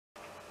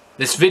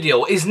This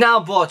video is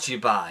now brought to you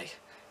by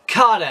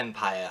Card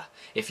Empire.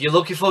 If you're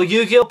looking for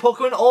Yu-Gi-Oh,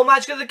 Pokemon or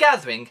Magic the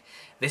Gathering,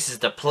 this is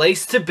the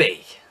place to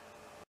be.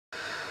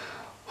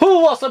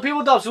 What's up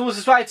people, Dobson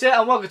is right here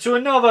and welcome to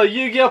another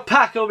Yu-Gi-Oh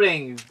pack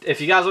opening. If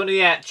you guys don't know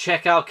yet,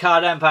 check out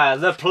Card Empire,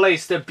 the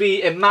place to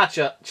be in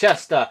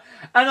Manchester.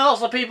 And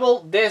also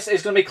people, this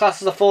is going to be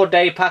classed as a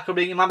 4-day pack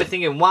opening. You might be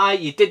thinking, why?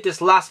 You did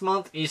this last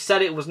month, you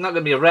said it was not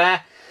going to be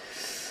rare.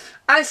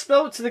 I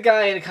spoke to the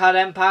guy in Card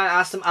Empire and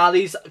asked him, are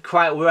these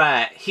quite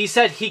rare? He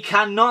said he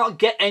cannot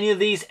get any of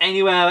these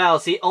anywhere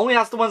else. He only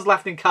has the ones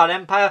left in Card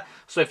Empire.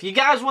 So if you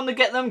guys want to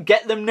get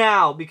them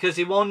now, because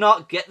he will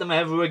not get them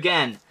ever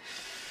again.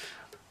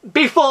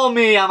 Before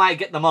me, I might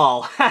get them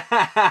all.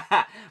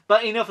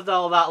 But enough of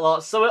all that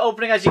lot. So we're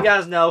opening, as you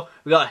guys know,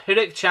 we got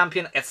Heroic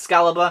Champion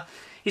Excalibur.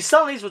 He's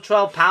selling these for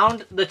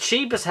 £12. They're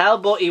cheap as hell,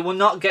 but he will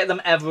not get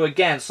them ever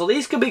again. So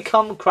these can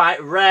become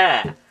quite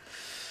rare.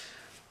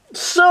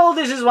 So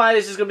this is why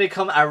this is going to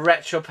become a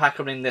retro pack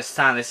opening this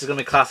time. This is going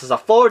to be classed as a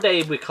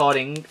 4-day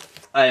recording,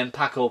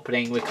 pack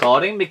opening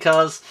recording,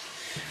 because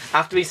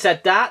after he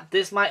said that,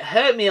 this might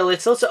hurt me a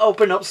little to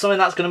open up something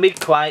that's going to be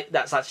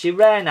that's actually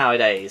rare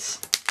nowadays.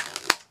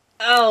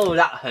 Oh,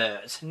 that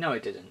hurt. No,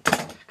 it didn't,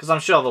 because I'm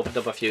sure I've opened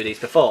up a few of these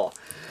before.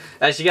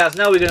 As you guys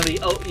know, we're going to be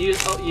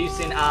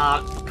using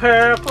our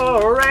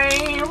Purple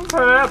Rain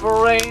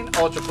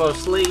Ultra Pro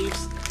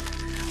sleeves.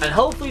 And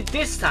hopefully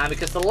this time,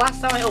 because the last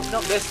time I opened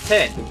up this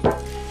tin,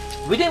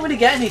 we didn't really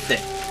get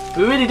anything.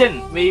 We really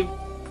didn't. We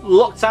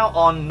lucked out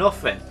on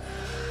nothing.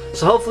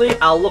 So hopefully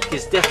our luck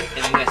is different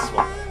in this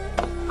one.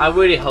 I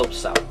really hope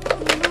so.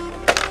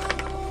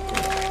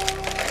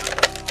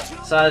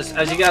 So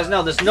as you guys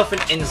know, there's nothing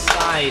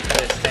inside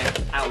this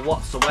thing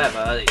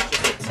whatsoever. It's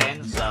just a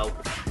tin, so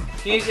you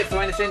can use it for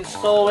anything.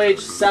 Storage,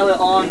 sell it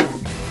on,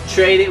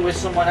 trade it with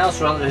someone else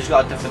who's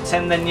got a different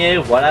tin than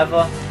you,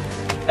 whatever.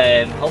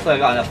 Hopefully I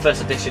got a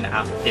first edition in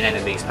any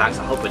of these packs,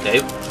 I hope I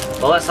do.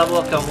 But let's have a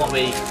look on what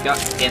we got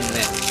in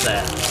this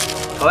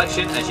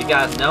collection. As you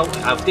guys know,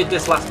 I did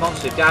this last month,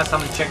 so if you guys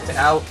haven't checked it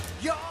out,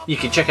 you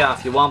can check it out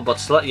if you want, but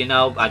to let you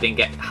know, I didn't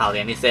get hardly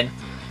anything.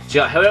 So you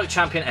got Heroic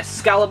Champion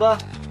Excalibur,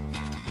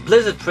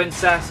 Blizzard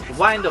Princess,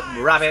 Wind Up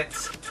Rabbit,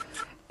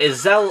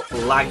 Izel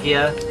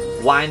Lagia,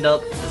 Wind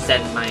Up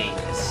Zen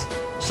Mains.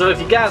 So if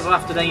you guys are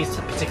after these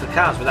particular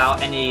cards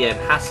without any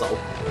hassle,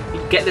 you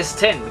can get this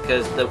tin,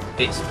 because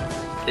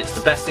it's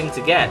the best thing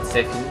to get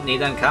if you need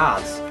them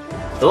cards.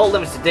 They're all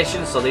limited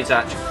editions, so these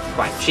are actually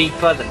quite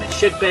cheaper than they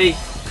should be.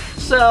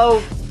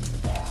 So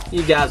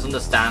you guys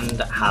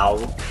understand how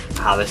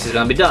this is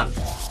going to be done.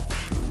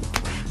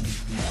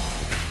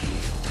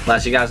 Well,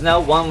 as you guys know,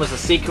 one was a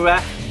secret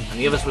rare and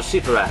the others were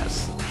super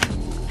rares.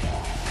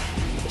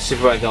 The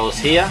super rare goes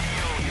here,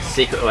 the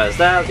secret rares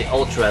there, the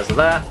ultra rares are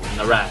there, and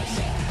the rares.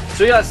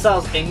 So we got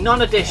ourselves a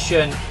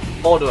non-edition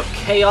Order of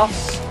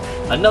Chaos,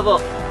 another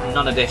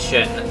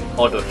non-edition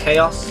Order of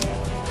Chaos,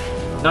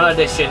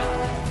 non-edition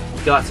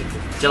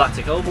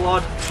Galactic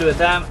Overlord, 2 of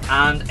them,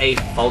 and a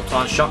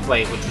Photon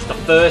Shockwave, which was the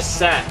first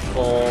set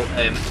for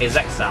his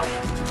Exile.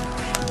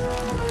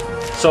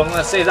 So I'm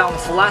going to save that one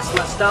for last.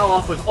 Let's start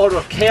off with Order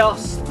of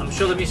Chaos. I'm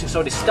sure the music's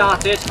already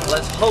started.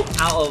 Let's hope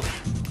out of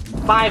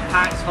 5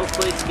 packs,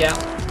 hopefully, to get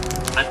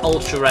an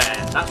Ultra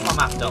Rare. That's what I'm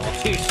after, or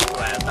 2 Super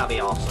Rares, that'd be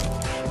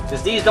awesome.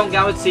 Because these don't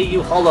guarantee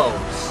you holos.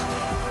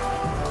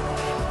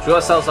 So we got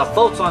ourselves a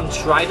Photon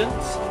Trident,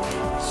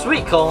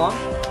 Sweet Corn,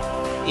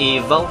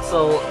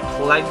 Evoltal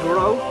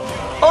Plegro,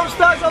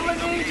 Upstart Goblin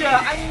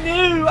Ninja! I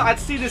knew I'd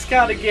see this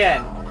card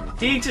again!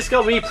 He just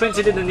got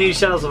reprinted in the new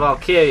Shadows of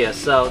Valkyria,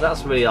 so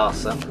that's really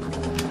awesome.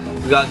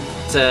 We got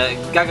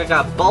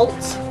Gagaga Bolt,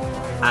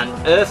 and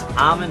Earth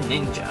Armor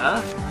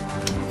Ninja,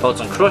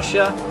 Photon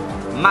Crusher,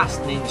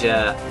 Masked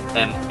Ninja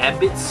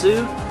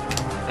Ebitsu,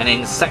 and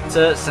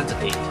Insector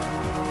Centipede.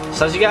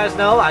 So as you guys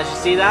know, as you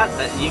see that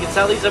you can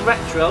tell these are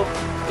retro,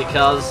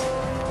 because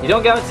you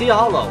don't guarantee a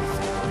holo,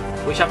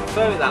 which I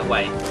prefer it that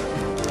way.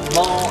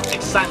 More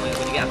excitement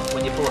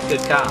when you pull a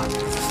good card.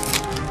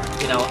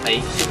 You know,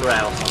 a super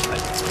rare or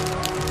something.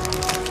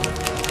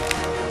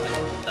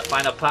 The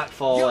final pack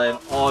for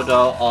Order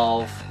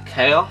of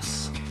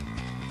Chaos.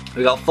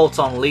 We got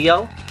Photon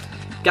Leo,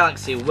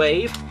 Galaxy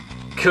Wave,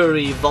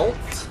 Curry Vault,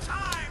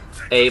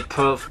 a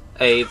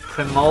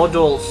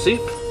Primordial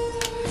Soup,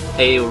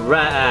 a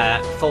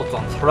rare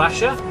Photon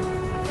Thrasher,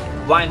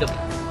 Wind Up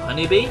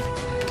Honeybee,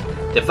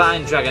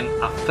 Divine Dragon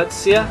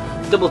Afflecks,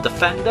 Double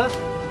Defender,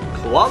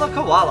 Koala.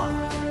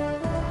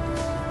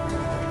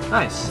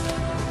 Nice.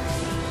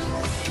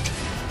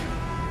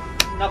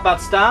 Not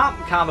bad start,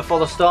 calm before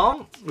the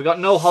storm. We got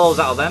no holos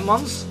out of them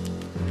ones.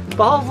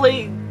 But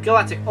hopefully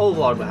Galactic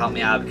Overlord will help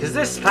me out, because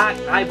this pack,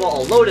 I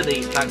bought a load of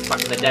these packs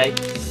back in the day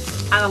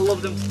and I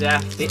love them to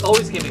death. They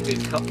always give me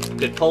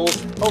good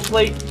pulls.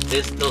 Hopefully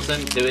this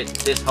doesn't do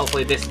it.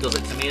 Hopefully this does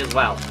it to me as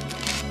well.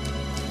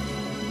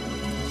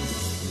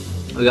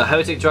 We got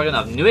Heretic Dragon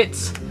of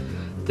Nuit,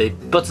 the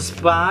Butter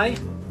Spy,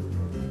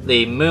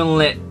 the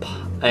Moonlit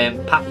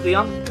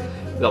Papillon,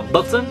 we got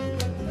Button,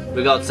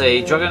 we got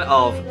a Dragon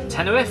of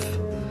Tenerife,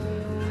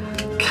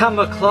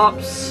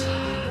 Camerclops,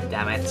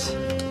 damn it.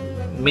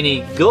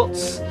 Mini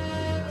Guts.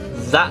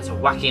 That's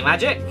Wacky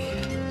Magic.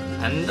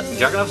 And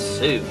Dragon of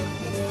Soup.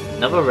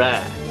 Another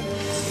rare.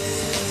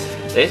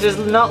 This is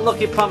not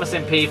looking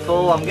promising,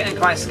 people. I'm getting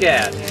quite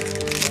scared.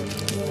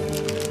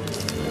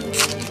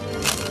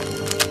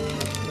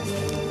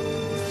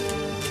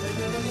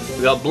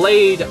 We got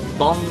Blade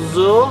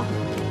Bonzo.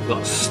 We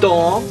got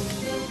Storm.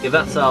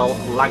 Yvetal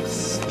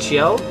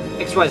Lagstio.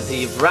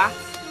 XYZ Wrath.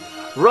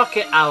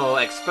 Rocket Arrow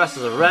Express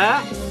is a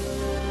rare.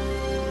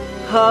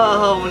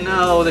 Oh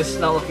no, this is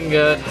not looking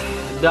good.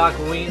 Dark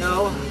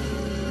Reno.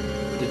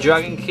 The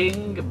Dragon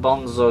King.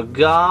 Bonzo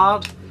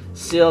Guard.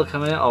 Seal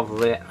coming of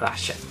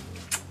Ration.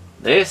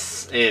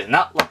 This is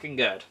not looking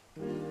good.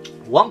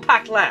 One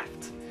pack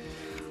left.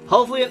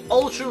 Hopefully an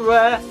ultra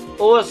rare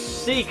or a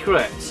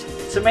secret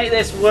to make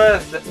this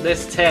worth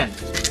this tin.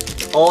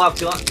 Oh, I've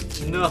got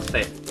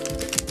nothing.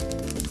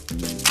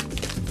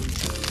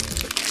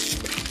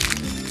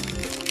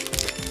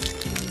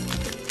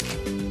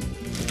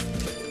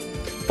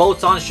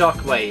 Photon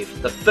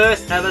Shockwave, the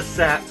first ever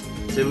set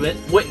to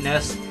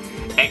witness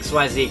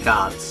XYZ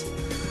cards.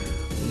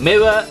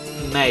 Mirror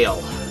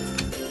Mail.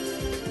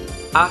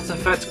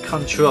 Artifact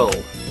Control.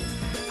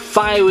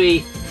 Fiery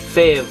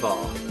Favor.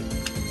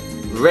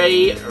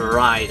 Ray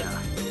Rider.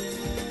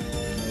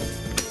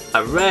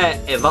 A rare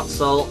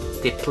Evoxel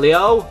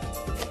Diplio.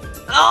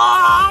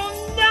 Oh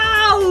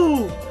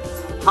no!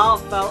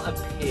 Heartfelt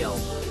Appeal.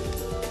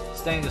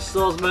 Stainless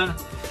Swordsman.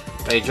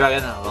 Ray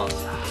Dragon.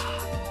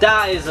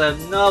 That is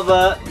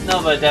another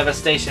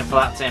devastation for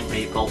that tin,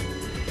 people.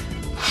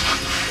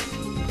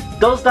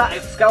 Does that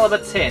Excalibur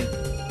tin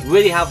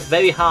really have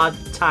very hard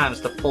times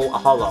to pull a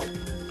holo?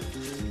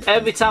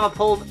 Every time I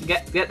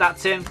get that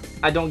tin,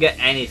 I don't get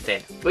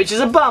anything, which is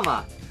a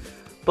bummer.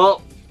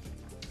 But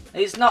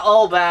it's not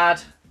all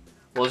bad.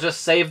 We'll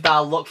just save that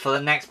look for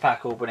the next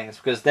pack openings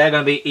because they're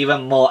going to be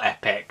even more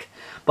epic.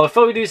 But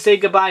before we do say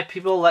goodbye,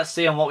 people, let's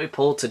see on what we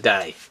pulled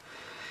today.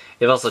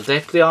 We've also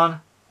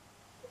Dapleon,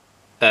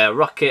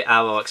 Rocket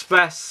Arrow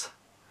Express,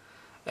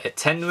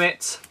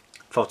 Tenuit,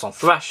 Photon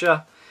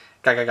Thrasher,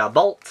 Gagaga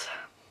Bolt,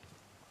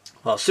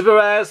 well, Super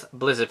Rares,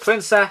 Blizzard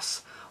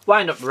Princess,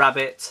 Wind Up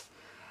Rabbit,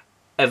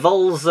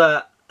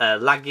 Evolza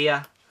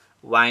Lagia,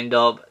 Wind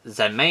Up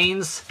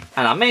Zemains,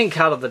 and our main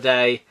card of the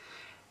day,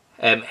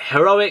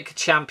 Heroic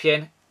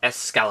Champion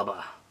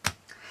Excalibur.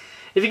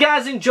 If you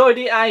guys enjoyed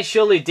it, I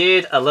surely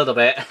did a little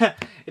bit.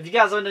 If you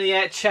guys haven't done it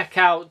yet, check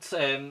out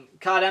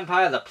Card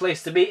Empire, the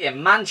place to be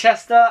in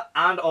Manchester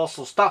and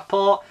also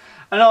Stockport.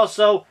 And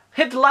also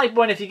hit the like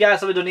button if you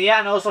guys haven't done it yet,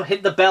 and also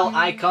hit the bell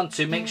icon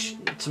to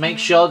make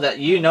sure that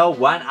you know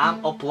when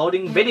I'm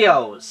uploading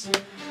videos.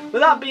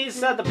 With that being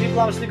said, the people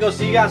I'm going to go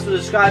see you guys for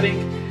subscribing,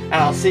 and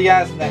I'll see you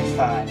guys next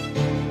time.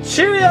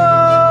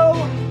 Cheerio!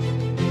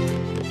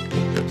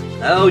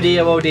 Oh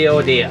dear, oh dear,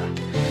 oh dear.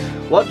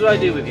 What do I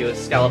do with you,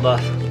 Excalibur?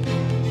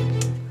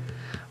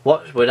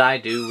 What would I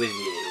do with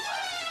you?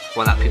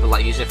 One that people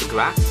like using it for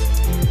grass.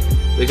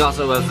 We got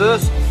a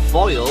reverse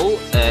foil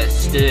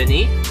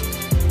Sterny.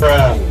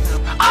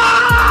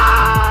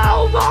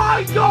 Oh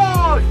my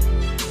god!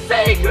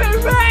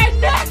 Secret Red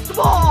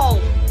Netball!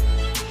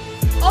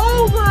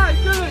 Oh my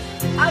goodness!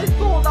 I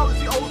thought that was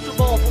the Ultra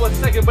Ball for a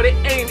second, but it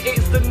ain't.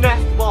 It's the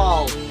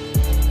Netball.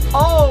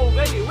 Oh,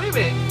 wait a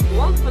minute.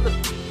 One for the...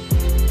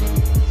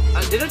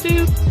 did I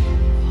do?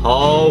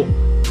 Oh!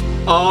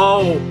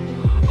 Oh!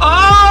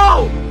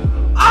 Oh!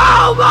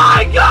 Oh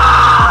my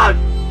god!